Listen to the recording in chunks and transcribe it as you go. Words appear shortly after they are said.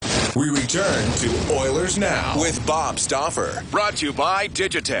We return to Oilers Now with Bob Stauffer. Brought to you by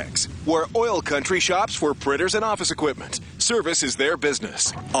Digitex, where oil country shops for printers and office equipment. Service is their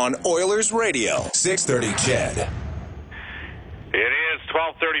business. On Oilers Radio, 630 CHED. It is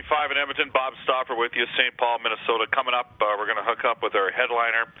 12:35 in Edmonton. Bob Stauffer with you, St. Paul, Minnesota. Coming up, we're going to hook up with our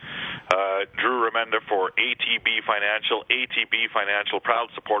headliner, Drew Remenda for ATB Financial. ATB Financial,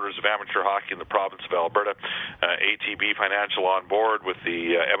 proud supporters of amateur hockey in the province of Alberta. ATB Financial on board with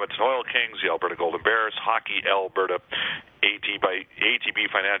the Edmonton Oil Kings, the Alberta Golden Bears, Hockey Alberta.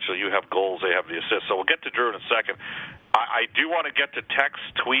 ATB Financial, you have goals, they have the assists. So we'll get to Drew in a second. I do want to get to texts,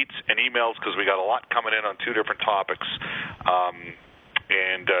 tweets, and emails because we got a lot coming in on two different topics.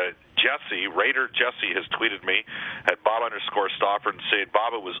 Jesse, Raider Jesse, has tweeted me at Bob_Stauffer and said,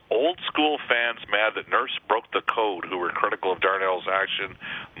 Bob, it was old school fans mad that Nurse broke the code who were critical of Darnell's action.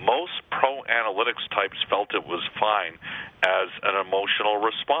 Most pro analytics types felt it was fine as an emotional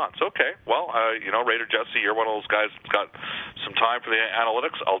response. Okay, well, Raider Jesse, you're one of those guys that's got some time for the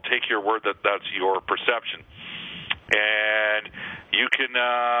analytics. I'll take your word that that's your perception. And you can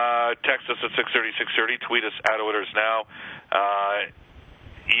text us at 630-630, tweet us at Oilers Now.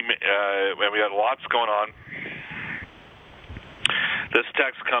 And we got lots going on. This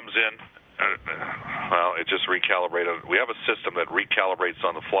text comes in. Well, it just recalibrated. We have a system that recalibrates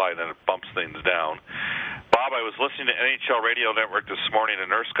on the fly, and then it bumps things down. Bob, I was listening to NHL Radio Network this morning, and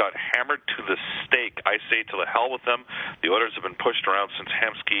Nurse got hammered to the stake. I say to the hell with them. The Oilers have been pushed around since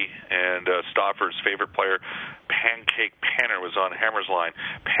Hemsky and Stauffer's favorite player, Pancake Penner, was on Hammer's line.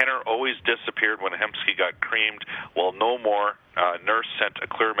 Penner always disappeared when Hemsky got creamed. Well, no more. Nurse sent a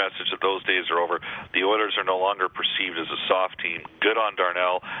clear message that those days are over. The Oilers are no longer perceived as a soft team. Good on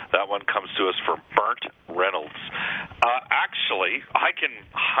Darnell. That one comes to us from Burnt Reynolds. Actually, I can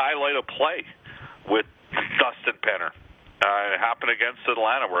highlight a play with Dustin Penner. It happened against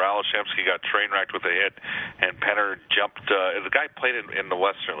Atlanta where Alex Hemsky got train wrecked with a hit, and Penner jumped. The guy played in the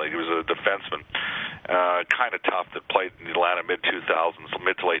Western League. He was a defenseman, kind of tough, that played in Atlanta mid to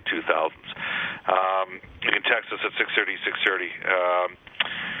late 2000s. You can text us at 630.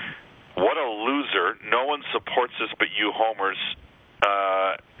 What a loser. No one supports this but you homers.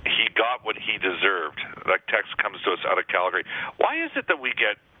 He got what he deserved. That text comes to us out of Calgary. Why is it that we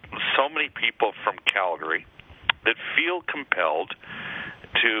get so many people from Calgary that feel compelled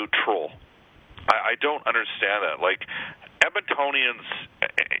to troll? I don't understand that. Like, Edmontonians,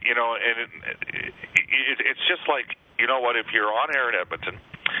 and it's just like, you know what, if you're on air in Edmonton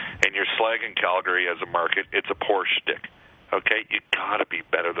and you're slagging Calgary as a market, it's a poor shtick. Okay? You got to be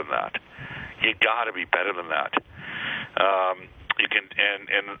better than that. You got to be better than that. You can,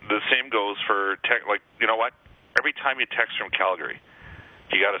 and the same goes for like, you know what? Every time you text from Calgary,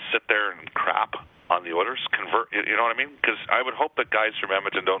 you got to sit there and crap on the Oilers, you know what I mean? Because I would hope that guys from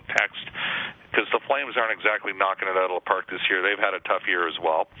Edmonton don't text, because the Flames aren't exactly knocking it out of the park this year. They've had a tough year as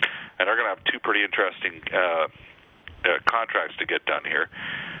well, and they're going to have two pretty interesting contracts to get done here.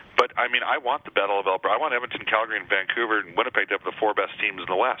 But, I mean, I want the Battle of Alberta. I want Edmonton, Calgary, and Vancouver and Winnipeg to have the four best teams in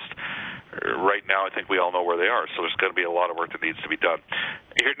the West. Right now, I think we all know where they are, so there's going to be a lot of work that needs to be done.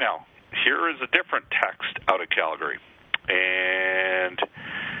 Here is a different text out of Calgary. And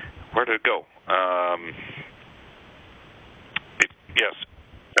where did it go?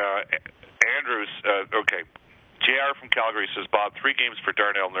 Andrews, okay. JR from Calgary says, Bob, 3 games for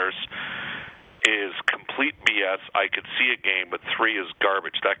Darnell Nurse is complete BS. I could see a game, but 3 is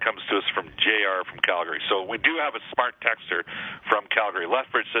garbage. That comes to us from JR from Calgary. So we do have a smart texter from Calgary.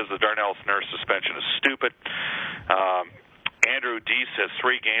 Lethbridge says the Darnell Nurse suspension is stupid. Andrew D says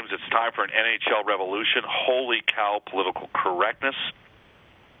 3 games. It's time for an NHL revolution. Holy cow, political correctness.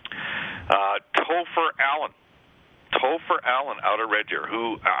 Topher Allen out of Red Deer,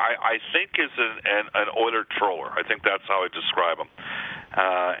 who I think is an Oiler troller. I think that's how I describe him.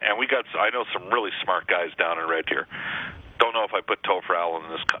 And I know some really smart guys down in Red Deer. Don't know if I put Topher Allen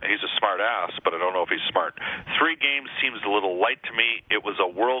in this. He's a smart ass, but I don't know if he's smart. 3 games seems a little light to me. It was a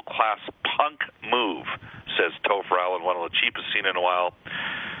world-class punk move, says Topher Allen, one of the cheapest seen in a while.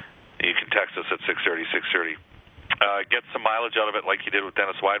 You can text us at 630. Get some mileage out of it like you did with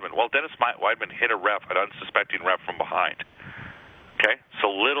Dennis Weidman. Well, Dennis Weidman hit an unsuspecting ref from behind. Okay? It's a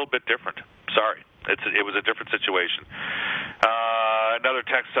little bit different. Sorry. It was a different situation. Another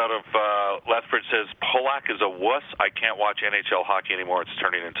text out of Lethbridge says, Polak is a wuss. I can't watch NHL hockey anymore. It's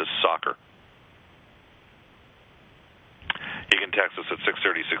turning into soccer. You can text us at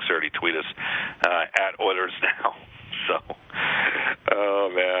 630. Tweet us at Oilers Now. So, oh,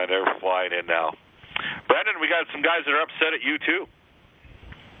 man, they're flying in now. Brendan, we got some guys that are upset at you, too.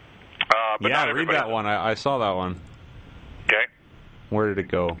 But yeah, read that one. I saw that one. Okay. Where did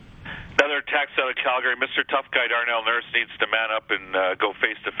it go? Another text out of Calgary. Mr. Tough Guy Darnell Nurse needs to man up and go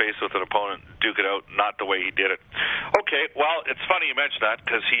face-to-face with an opponent, duke it out, not the way he did it. Okay, well, it's funny you mention that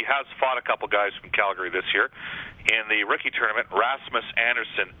because he has fought a couple guys from Calgary this year. In the rookie tournament, Rasmus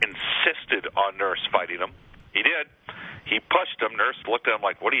Anderson insisted on Nurse fighting him. He did. He pushed him. Nurse looked at him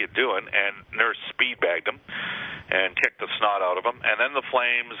like, what are you doing? And Nurse speed-bagged him and kicked the snot out of him. And then the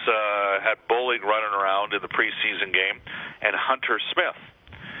Flames had Bollig running around in the preseason game and Hunter Smith.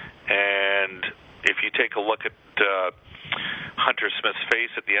 And if you take a look at Hunter Smith's face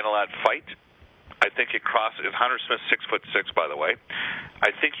at the end of that fight, I think it crosses. Hunter Smith's 6'6", by the way. I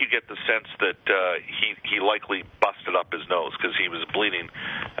think you get the sense that he likely busted up his nose because he was bleeding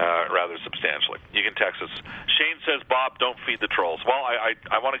rather substantially. You can text us. Shane says, Bob, don't feed the trolls. Well,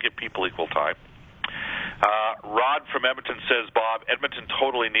 I want to give people equal time. Rod from Edmonton says, Bob, Edmonton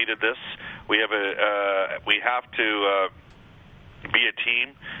totally needed this. We have to be a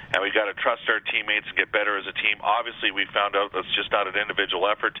team, and we've got to trust our teammates and get better as a team. Obviously, we found out that's just not an individual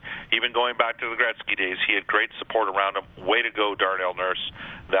effort. Even going back to the Gretzky days, he had great support around him. Way to go, Darnell Nurse.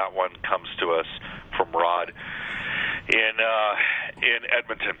 That one comes to us from Rod in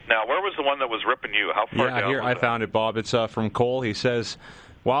Edmonton. Now, where was the one that was ripping you? How far down? Yeah, here I found it, Bob. It's from Cole. He says,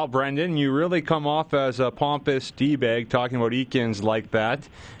 wow, Brendan, you really come off as a pompous D-bag talking about Eakins like that.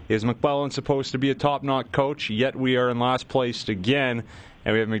 Is McClellan supposed to be a top-notch coach, yet we are in last place again,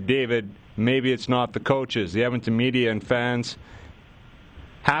 and we have McDavid? Maybe it's not the coaches. The Edmonton media and fans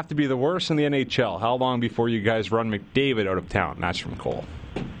have to be the worst in the NHL. How long before you guys run McDavid out of town? That's from Cole.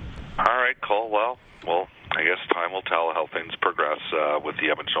 All right, Cole. Well, I guess time will tell how things progress with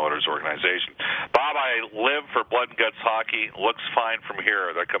the Edmonton Oilers organization. Bob, I live for blood and guts hockey. Looks fine from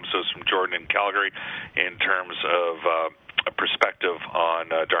here. That comes to us from Jordan in Calgary in terms of a perspective on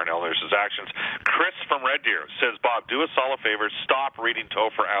Darnell Nurse's actions. Chris from Red Deer says, Bob, do us all a favor. Stop reading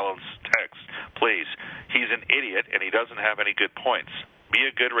Topher Allen's text, please. He's an idiot, and he doesn't have any good points. Be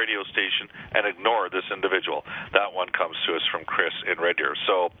a good radio station and ignore this individual. That one comes to us from Chris in Red Deer.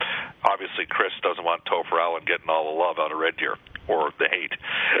 So, obviously, Chris doesn't want Topher Allen getting all the love out of Red Deer, or the hate.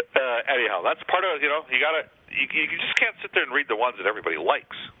 Anyhow, that's part of it. You just can't sit there and read the ones that everybody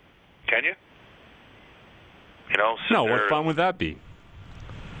likes. Can you? No, what fun would that be?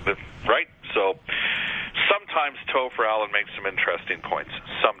 Right? So, sometimes Topher Allen makes some interesting points.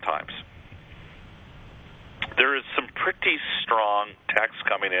 Sometimes. There is some pretty strong text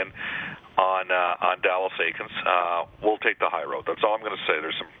coming in on Dallas Eakins. We'll take the high road. That's all I'm going to say.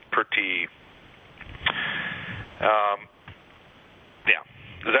 There's some pretty... yeah.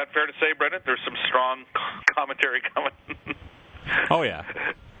 Is that fair to say, Brendan? There's some strong commentary coming. Oh, yeah.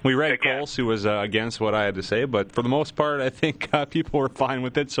 We read Coles, who was against what I had to say, but for the most part, I think people were fine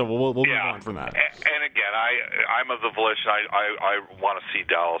with it, so we'll move on from that. And again, I'm of the volition. I want to see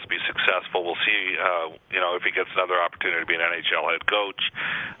Dallas be successful. We'll see, if he gets another opportunity to be an NHL head coach.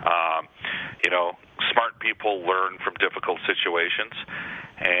 Smart people learn from difficult situations,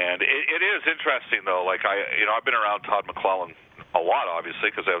 and it is interesting though. Like I've been around Todd McClellan a lot,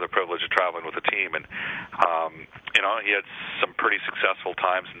 obviously, because I have the privilege of traveling with the team, and he had some pretty successful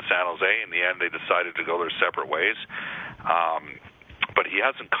times in San Jose. In the end, they decided to go their separate ways. But he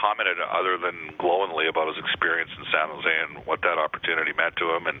hasn't commented other than glowingly about his experience in San Jose and what that opportunity meant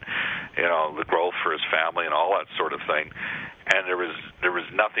to him, and the growth for his family and all that sort of thing. And there was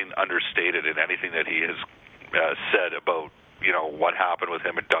nothing understated in anything that he has said about what happened with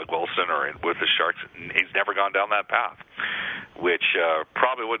him and Doug Wilson or with the Sharks. He's never gone down that path, which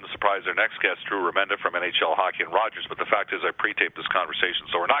probably wouldn't surprise our next guest, Drew Remenda from NHL Hockey and Rogers. But the fact is I pre-taped this conversation,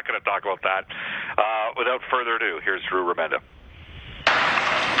 so we're not going to talk about that. Without further ado, here's Drew Remenda.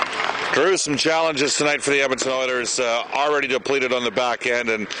 Drew, some challenges tonight for the Edmonton Oilers, already depleted on the back end,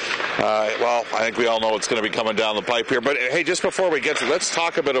 and, I think we all know what's going to be coming down the pipe here. But, hey, just before we get to let's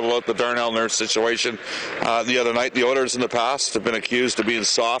talk a bit about the Darnell Nurse situation the other night. The Oilers in the past have been accused of being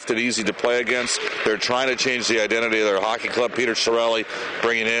soft and easy to play against. They're trying to change the identity of their hockey club. Peter Chiarelli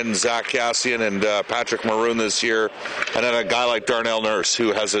bringing in Zach Kassian and Patrick Maroon this year, and then a guy like Darnell Nurse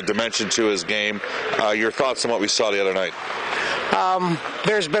who has a dimension to his game. Your thoughts on what we saw the other night?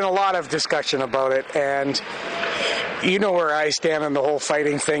 There's been a lot of discussion about it, and you know where I stand on the whole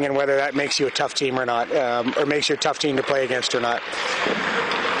fighting thing and whether that makes you a tough team or not, or makes you a tough team to play against or not.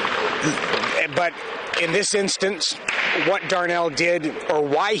 But in this instance, what Darnell did, or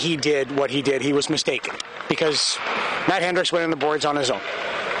why he did what he did, he was mistaken, because Matt Hendricks went in the boards on his own.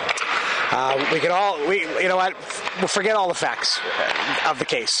 We'll forget all the facts of the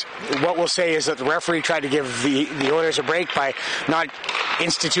case. What we'll say is that the referee tried to give the Oilers a break by not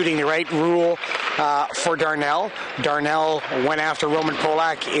instituting the right rule for Darnell. Darnell went after Roman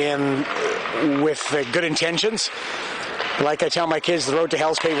Polak with good intentions. Like I tell my kids, the road to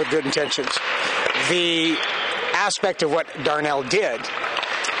hell's paved with good intentions. The aspect of what Darnell did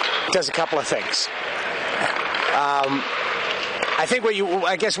does a couple of things. Let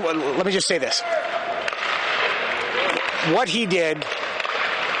me just say this. What he did,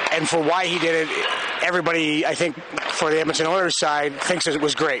 and for why he did it, everybody, I think, for the Edmonton Oilers side, thinks it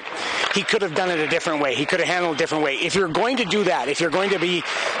was great. He could have done it a different way. He could have handled it a different way. If you're going to do that, if you're going to be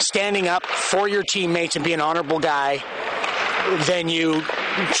standing up for your teammates and be an honorable guy, then you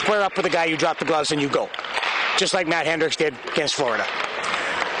square up with the guy, you drop the gloves, and you go. Just like Matt Hendricks did against Florida.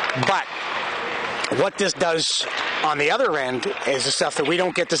 But what this does on the other end is the stuff that we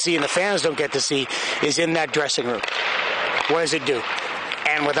don't get to see and the fans don't get to see is in that dressing room. What does it do?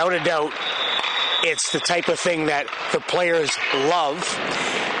 And without a doubt, it's the type of thing that the players love.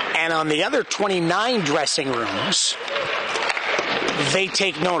 And on the other 29 dressing rooms, they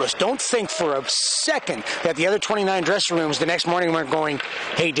take notice. Don't think for a second that the other 29 dressing rooms the next morning weren't going,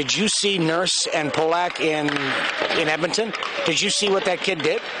 hey, did you see Nurse and Polak in Edmonton? Did you see what that kid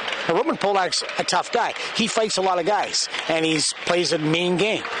did? Now, Roman Polak's a tough guy. He fights a lot of guys, and he plays a mean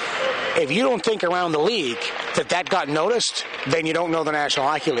game. If you don't think around the league that got noticed, then you don't know the National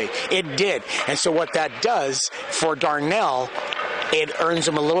Hockey League. It did. And so what that does for Darnell, it earns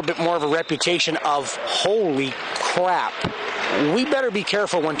him a little bit more of a reputation of, holy crap, we better be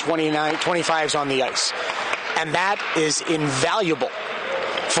careful when 25's on the ice. And that is invaluable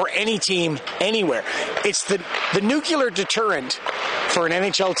for any team anywhere. It's the nuclear deterrent for an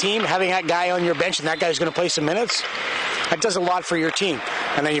NHL team, having that guy on your bench and that guy's going to play some minutes. That does a lot for your team.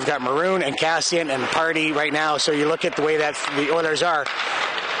 And then you've got Maroon and Cassian and Party right now. So you look at the way that the Oilers are.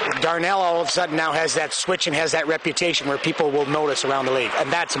 Darnell all of a sudden now has that switch and has that reputation where people will notice around the league,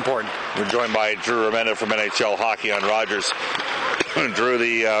 and that's important. We're joined by Drew Remenda from NHL Hockey on Rogers. Drew,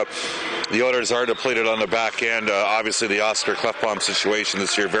 the Oilers are depleted on the back end. Obviously, the Oscar Klefbom situation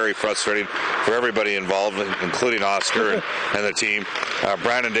this year, very frustrating for everybody involved, including Oscar and the team.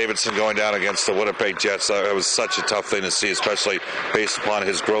 Brandon Davidson going down against the Winnipeg Jets, it was such a tough thing to see, especially based upon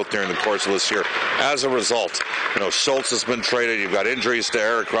his growth during the course of this year. As a result, Schultz has been traded. You've got injuries to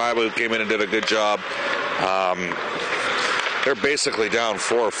Eric Reible, who came in and did a good job. They're basically down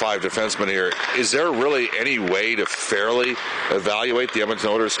 4 or 5 defensemen here. Is there really any way to fairly evaluate the Edmonton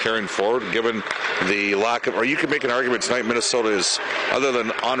Oilers carrying forward, given the lack of, or you could make an argument tonight Minnesota is, other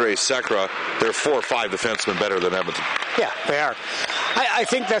than Andre Sekera, they're 4 or 5 defensemen better than Edmonton. Yeah, they are. I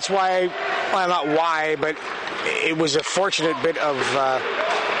think that's why, well, not why, but it was a fortunate bit of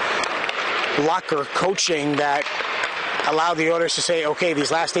luck or coaching that allowed the Oilers to say, okay,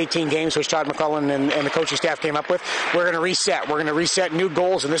 these last 18 games, which Todd McClellan and the coaching staff came up with, we're going to reset. We're going to reset new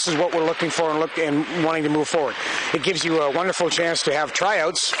goals, and this is what we're looking for and wanting to move forward. It gives you a wonderful chance to have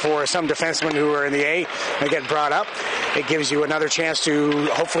tryouts for some defensemen who are in the A and get brought up. It gives you another chance to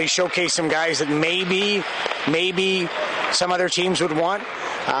hopefully showcase some guys that maybe some other teams would want.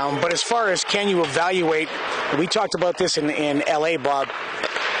 But as far as can you evaluate, we talked about this in L.A., Bob,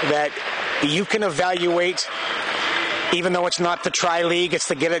 that you can evaluate, even though it's not the try league, it's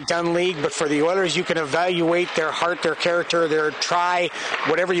the get it done league. But for the Oilers, you can evaluate their heart, their character, their try,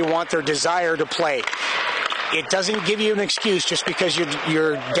 whatever you want, their desire to play. It doesn't give you an excuse just because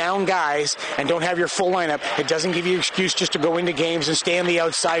you're down guys and don't have your full lineup. It doesn't give you an excuse just to go into games and stay on the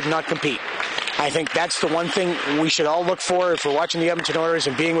outside and not compete. I think that's the one thing we should all look for if we're watching the Edmonton Oilers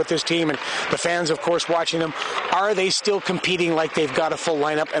and being with this team, and the fans, of course, watching them. Are they still competing like they've got a full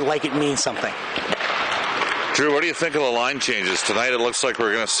lineup and like it means something? Drew, what do you think of the line changes? Tonight it looks like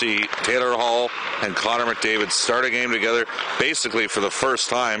we're going to see Taylor Hall and Connor McDavid start a game together basically for the first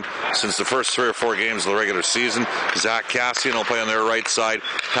time since the first 3 or 4 games of the regular season. Zach Cassian will play on their right side,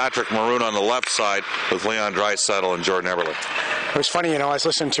 Patrick Maroon on the left side with Leon Draisaitl and Jordan Eberle. It was funny, I was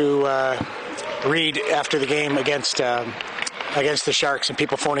listening to Reed after the game against the Sharks, and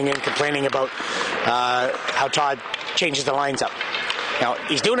people phoning in complaining about how Todd changes the lines up. Now,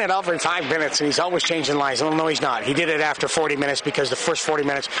 he's doing it every 5 minutes, and he's always changing lines. Well, no, he's not. He did it after 40 minutes because the first 40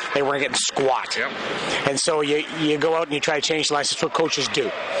 minutes, they weren't getting squat. Yep. And so you go out and you try to change the lines. That's what coaches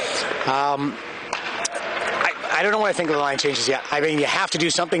do. I I don't know what I think of the line changes yet. I mean, you have to do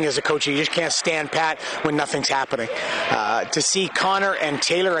something as a coach. You just can't stand pat when nothing's happening. To see Connor and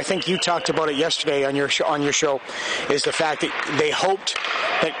Taylor, I think you talked about it yesterday on your show, is the fact that they hoped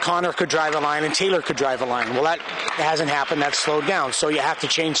that Connor could drive a line and Taylor could drive a line. Well, that hasn't happened. That's slowed down. So you have to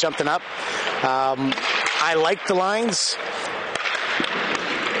change something up. I like the lines.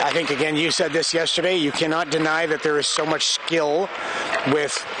 I think, again, you said this yesterday. You cannot deny that there is so much skill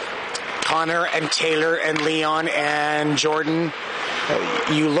with Connor and Taylor and Leon and Jordan.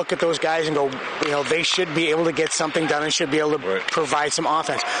 You look at those guys and go, they should be able to get something done and should be able to provide some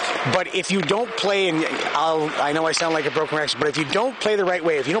offense. But if you don't play, and I know I sound like a broken record, but if you don't play the right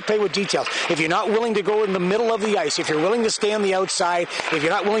way, if you don't play with details, if you're not willing to go in the middle of the ice, if you're willing to stay on the outside, if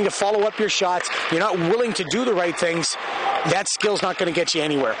you're not willing to follow up your shots, you're not willing to do the right things, that skill's not going to get you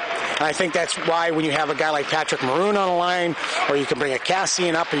anywhere. And I think that's why when you have a guy like Patrick Maroon on a line, or you can bring a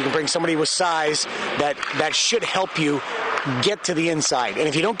Cassian up, or you can bring somebody with size, that should help you get to the inside. And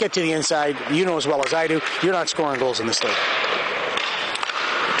if you don't get to the inside, you know as well as I do, you're not scoring goals in this league.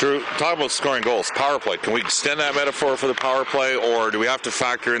 Drew, talk about scoring goals. Power play. Can we extend that metaphor for the power play, or do we have to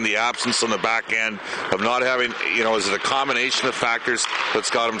factor in the absence on the back end of not having, is it a combination of factors that's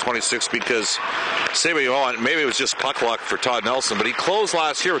got him 26? Because, say what you want, maybe it was just puck luck for Todd Nelson, but he closed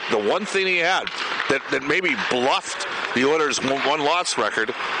last year with the one thing he had that maybe bluffed the Oilers' one-loss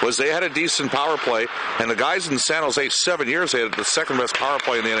record was they had a decent power play, and the guys in San Jose 7 years, they had the second-best power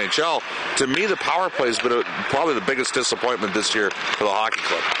play in the NHL. To me, the power play has been probably the biggest disappointment this year for the hockey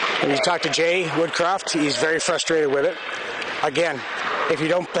club. When you talk to Jay Woodcroft, he's very frustrated with it. Again, if you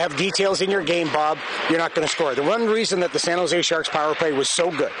don't have details in your game, Bob, you're not going to score. The one reason that the San Jose Sharks power play was so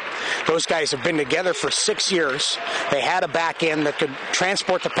good, those guys have been together for 6 years. They had a back end that could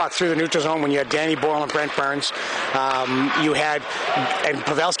transport the puck through the neutral zone when you had Danny Boyle and Brent Burns. And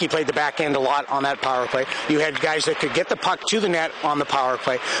Pavelski played the back end a lot on that power play. You had guys that could get the puck to the net on the power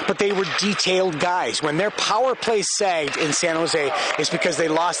play, but they were detailed guys. When their power play sagged in San Jose, it's because they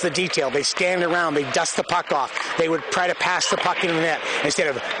lost the detail. They stand around, they dust the puck off. They would try to pass the puck into the net instead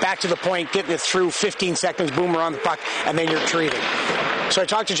of back to the point, getting it through 15 seconds, boomer on the puck, and then you're retreating. So I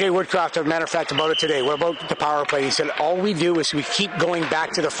talked to Jay Woodcroft, as a matter of fact, about it today. What about the power play? He said, all we do is we keep going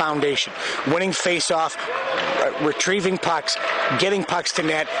back to the foundation. Winning face-off, retrieving pucks, getting pucks to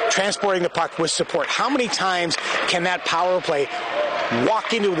net, transporting the puck with support. How many times can that power play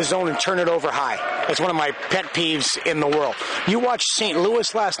walk into the zone and turn it over high? That's one of my pet peeves in the world. You watched St.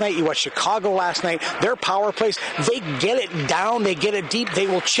 Louis last night, you watched Chicago last night, their power plays, they get it down, they get it deep, they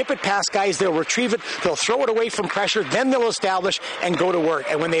will chip it past guys, they'll retrieve it, they'll throw it away from pressure, then they'll establish and go to work.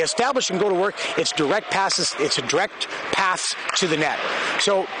 And when they establish and go to work, it's direct passes, it's a direct path to the net.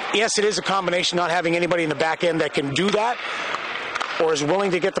 So, yes, it is a combination, not having anybody in the back end that can do that, or is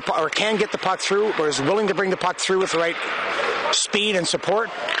willing to get the puck, or can get the puck through, or is willing to bring the puck through with the right speed and support.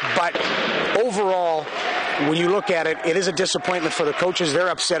 But overall, when you look at it, it is a disappointment for the coaches. They're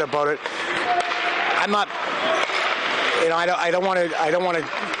upset about it. I'm not, I don't want to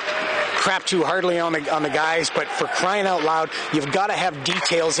crap too hardly on the guys, but for crying out loud, you've got to have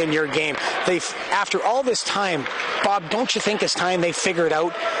details in your game. After all this time, Bob, don't you think it's time they figured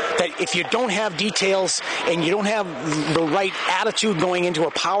out that if you don't have details and you don't have the right attitude going into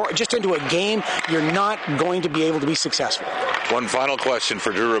into a game, you're not going to be able to be successful? One final question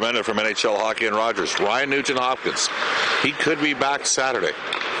for Drew Remenda from NHL Hockey and Rogers. Ryan Nugent-Hopkins, he could be back Saturday.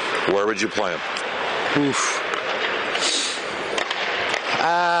 Where would you play him? Oof.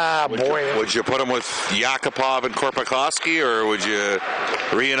 Would you put him with Yakupov and Korpikoski, or would you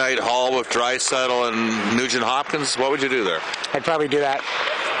reunite Hall with Draisaitl and Nugent-Hopkins? What would you do there? I'd probably do that.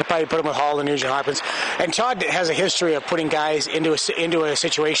 I'd probably put him with Hall and Nugent-Hopkins. And Todd has a history of putting guys into a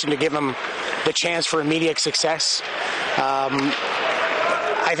situation to give them the chance for immediate success.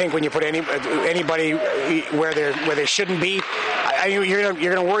 I think when you put anybody where they shouldn't be, you're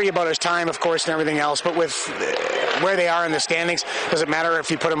going to worry about his time, of course, and everything else. But with where they are in the standings, does it matter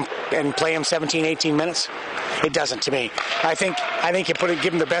if you put him and play him 17, 18 minutes? It doesn't to me. I think you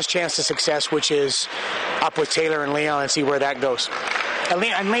give him the best chance of success, which is up with Taylor and Leon, and see where that goes.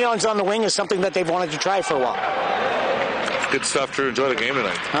 And Leon's on the wing is something that they've wanted to try for a while. Good stuff, Drew. Enjoy the game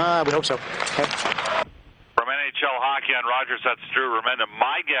tonight. We hope so. Okay. From NHL Hockey on Rogers, that's Drew Remenda.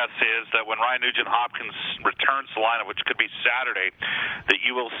 My guess is that when Ryan Nugent-Hopkins returns to the lineup, which could be Saturday, that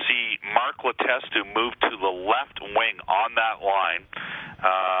you will see Mark Letestu move to the left wing on that line,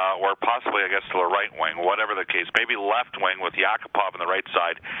 or possibly, I guess, to the right wing, whatever the case. Maybe left wing with Yakupov on the right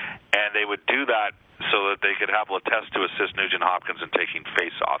side, and they would do that so that they could have Letestu to assist Nugent Hopkins in taking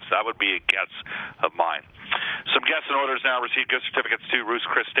face-offs. That would be a guess of mine. Some guests and orders now receive gift certificates to Roost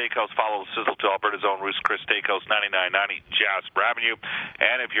Chris Steakhouse. Follow the sizzle to Alberta's own Roost Chris Steakhouse, 9990 Jasper Avenue.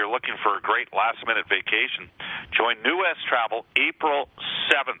 And if you're looking for a great last-minute vacation, join New West Travel April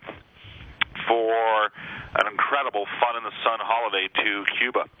 7th for an incredible fun in the sun holiday to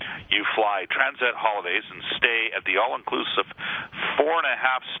Cuba. You fly Transat Holidays and stay at the all-inclusive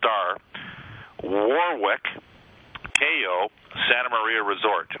 4.5-star Warwick KO Santa Maria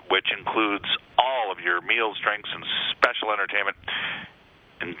Resort, which includes all of your meals, drinks, and special entertainment,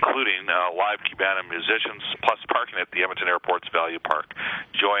 including live Cubana musicians, plus parking at the Edmonton Airport's Value Park.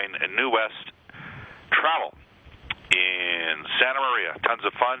 Join New West Travel in Santa Maria. Tons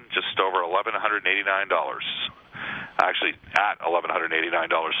of fun, just over $1,189. Actually, at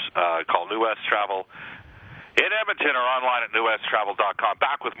 $1,189. Call New West Travel in Edmonton or online at newwesttravel.com.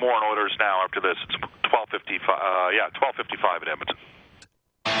 Back with more on Oilers Now after this. It's 12:55 in Edmonton.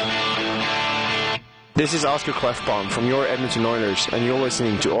 This is Oscar Clefbaum from your Edmonton Oilers, and you're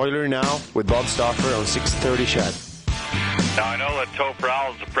listening to Oiler Now with Bob Stauffer on 630 Ched. Now, I know that Topher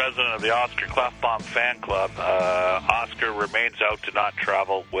Allen is the president of the Oscar Clefbaum fan club. Oscar remains out to not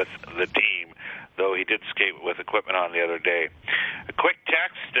travel with the team, though he did skate with equipment on the other day. A quick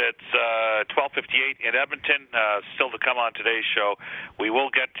text, it's 12:58 in Edmonton. Still to come on today's show, we will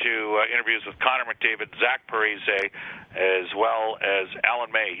get to interviews with Connor McDavid, Zach Parise, as well as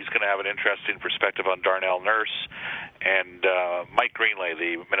Alan May. He's going to have an interesting perspective on Darnell Nurse, and Mike Greenlay,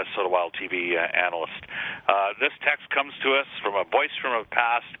 the Minnesota Wild TV analyst. This text comes to us from a voice from a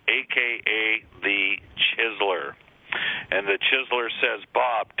past, a.k.a. the Chiseler. And the Chiseler says,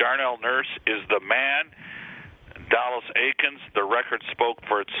 Bob, Darnell Nurse is the man. Dallas Aikens, the record spoke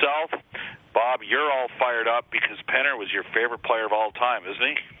for itself. Bob, you're all fired up because Penner was your favorite player of all time, isn't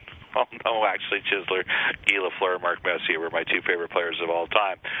he? Oh, no, actually, Chiseler, Guy Lafleur, Mark Messier were my two favorite players of all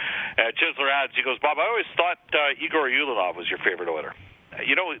time. Chiseler adds, he goes, Bob, I always thought Igor Ulanov was your favorite Oiler.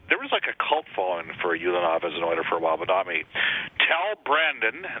 You know, there was like a cult following for Ulanov as an Oiler for a while, but not me. Tell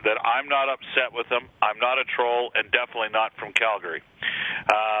Brandon that I'm not upset with him. I'm not a troll, and definitely not from Calgary.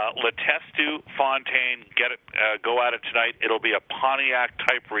 Letestu, Fontaine, go at it tonight. It'll be a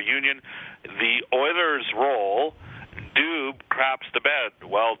Pontiac-type reunion. The Oilers' role, Dube craps the bed.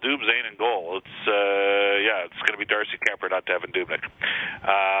 Well, Dube's ain't in goal. It's going to be Darcy Kemper, not Devin Dubnyk.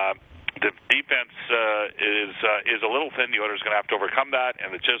 The defense is a little thin. The Oilers going to have to overcome that.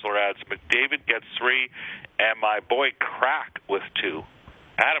 And the Chiseler adds, McDavid gets 3, and my boy Crack with 2.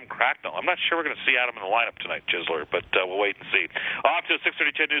 Adam Cracknell. I'm not sure we're going to see Adam in the lineup tonight, Chiseler, but we'll wait and see. Off to the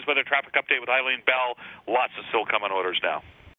 6:30 News weather traffic update with Eileen Bell. Lots of still coming Oilers Now.